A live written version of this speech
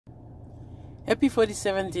Happy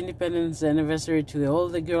 47th Independence Anniversary to all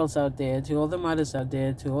the girls out there, to all the mothers out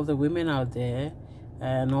there, to all the women out there,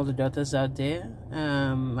 and all the daughters out there.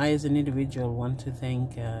 I, as an individual, want to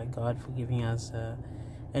thank God for giving us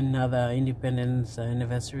another Independence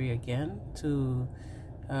Anniversary again, to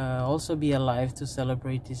also be alive to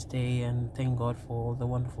celebrate this day and thank God for all the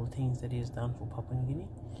wonderful things that He has done for Papua New Guinea.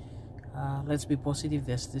 Let's be positive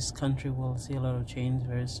that this country will see a lot of change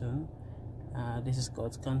very soon. This is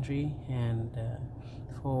God's country, and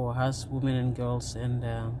for us women and girls and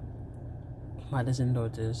mothers and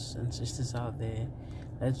daughters and sisters out there,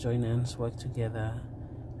 let's join hands, work together,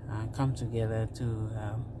 come together to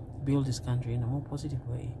build this country in a more positive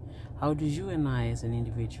way. How do you and I as an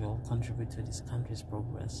individual contribute to this country's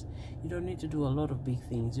progress? You don't need to do a lot of big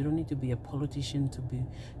things. You don't need to be a politician to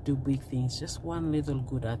do big things. Just one little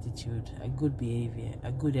good attitude, a good behavior,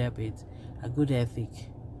 a good habit, a good ethic.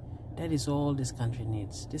 That is all this country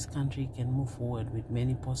needs. This country can move forward with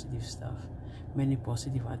many positive stuff, many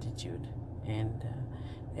positive attitude, and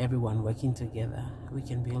everyone working together, we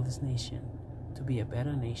can build this nation to be a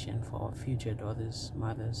better nation for our future daughters,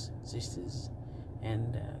 mothers, sisters,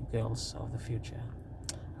 and girls of the future.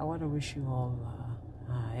 I want to wish you all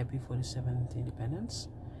happy 47th Independence.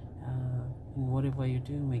 In whatever you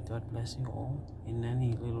do, may God bless you all in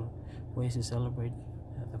any little ways you celebrate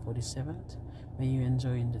the 47th. May you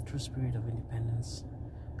enjoy in the true spirit of independence.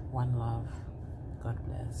 One love. God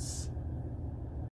bless.